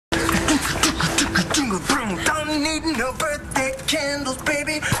Don't need no birthday candles,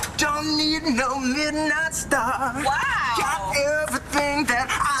 baby. Don't need no midnight star. Wow. Got everything that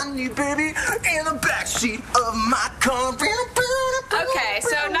I need, baby, in the backseat of my car. Okay,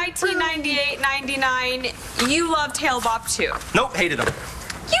 so 1998-99, you loved Hale Bopp too. Nope, hated him.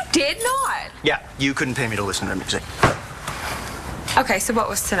 You did not. Yeah, you couldn't pay me to listen to music. Okay, so what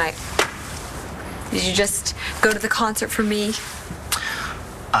was tonight? Did you just go to the concert for me?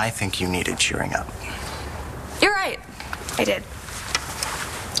 I think you needed cheering up. You're right. I did.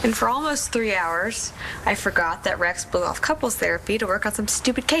 And for almost 3 hours, I forgot that Rex blew off couples therapy to work on some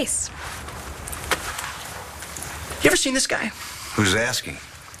stupid case. You ever seen this guy? Who's asking?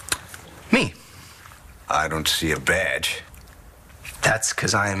 Me. I don't see a badge. That's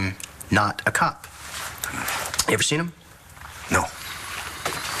because I'm not a cop. You ever seen him? No.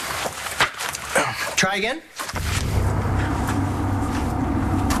 Try again.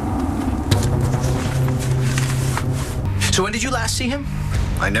 So when did you last see him?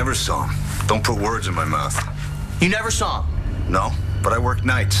 I never saw him. Don't put words in my mouth. You never saw him? No, but I work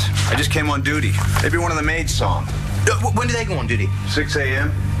nights. I just came on duty. Maybe one of the maids saw him. When do they go on duty? 6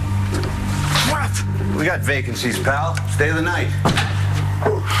 a.m. What? We got vacancies, pal. Stay of the night.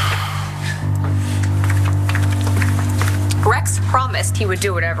 Rex promised he would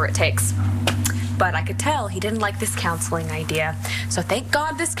do whatever it takes. But I could tell he didn't like this counseling idea. So thank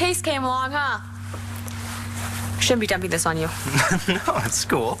God this case came along, huh? Shouldn't be dumping this on you. No, it's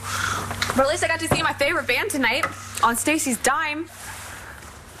cool. But at least I got to see my favorite band tonight on Stacy's dime.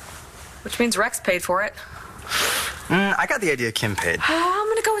 Which means Rex paid for it. I got the idea Kim paid. I'm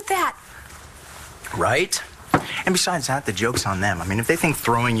gonna go with that. Right? And besides that, the joke's on them. I mean, if they think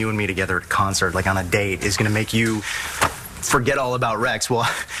throwing you and me together at a concert, like on a date, is gonna make you forget all about Rex, well,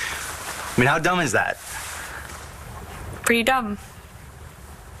 I mean, how dumb is that? Pretty dumb.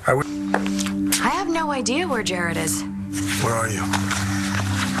 I have no idea where Jared is. Where are you?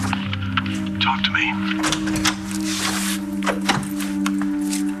 Talk to me.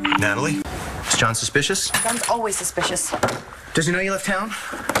 Natalie? Is John suspicious? John's always suspicious. Does he know you left town?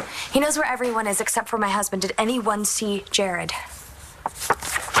 He knows where everyone is except for my husband. Did anyone see Jared?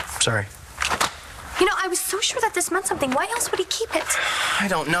 Sorry. You know, I was so sure that this meant something. Why else would he keep it? I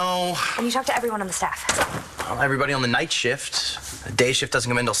don't know. And you talked to everyone on the staff. Well, everybody on the night shift. The day shift doesn't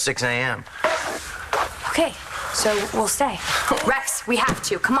come in until 6 a.m. Okay, so we'll stay. Rex, we have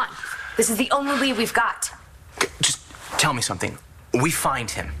to. Come on. This is the only lead we've got. Just tell me something. We find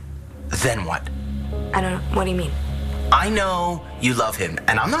him. Then what? I don't know. What do you mean? I know you love him,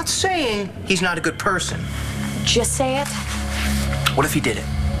 and I'm not saying he's not a good person. Just say it. What if he did it?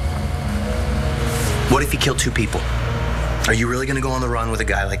 What if he killed 2 people? Are you really gonna go on the run with a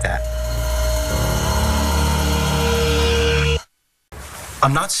guy like that?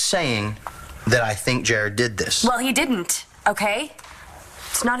 I'm not saying that I think Jared did this. Well, he didn't, okay?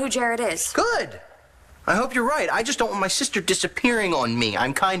 It's not who Jared is. Good. I hope you're right. I just don't want my sister disappearing on me.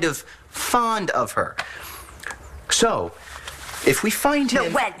 I'm kind of fond of her. So, if we find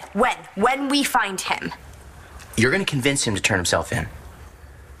him... No, when we find him. You're gonna convince him to turn himself in.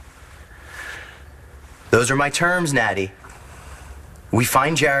 Those are my terms, Natty. We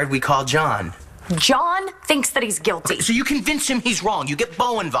find Jared, we call John. John thinks that he's guilty. So you convince him he's wrong. You get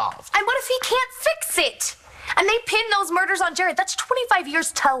Bo involved. And what if he can't fix it? And they pin those murders on Jared. That's 25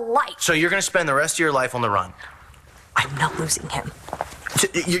 years to life. So you're gonna spend the rest of your life on the run. I'm not losing him. So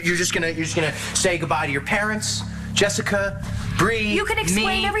you're just gonna say goodbye to your parents, Jessica, Bree, You can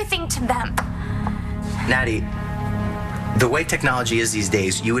explain me. everything to them. Natty, the way technology is these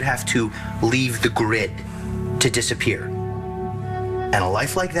days, you would have to leave the grid to disappear. And a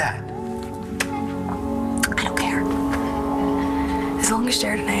life like that. I don't care. As long as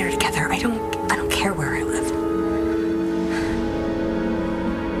Jared and I are together, I don't care where I live.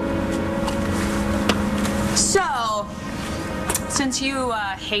 So, since you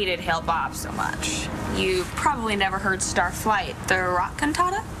hated Hale Bopp so much, you probably never heard Starflight, the rock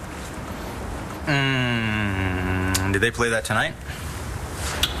cantata? Did they play that tonight?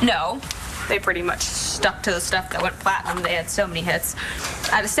 No. They pretty much stuck to the stuff that went platinum. They had so many hits.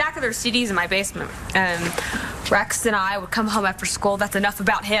 I had a stack of their CDs in my basement, and Rex and I would come home after school. That's enough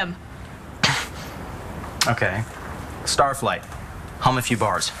about him. Okay. Starflight. Hum a few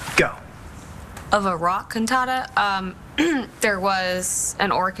bars. Go. Of a rock cantata, there was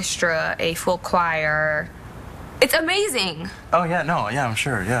an orchestra, a full choir. It's amazing. Oh, yeah, no, yeah, I'm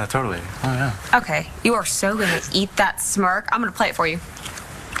sure. Yeah, totally. Oh, yeah. Okay, you are so gonna eat that smirk. I'm gonna play it for you.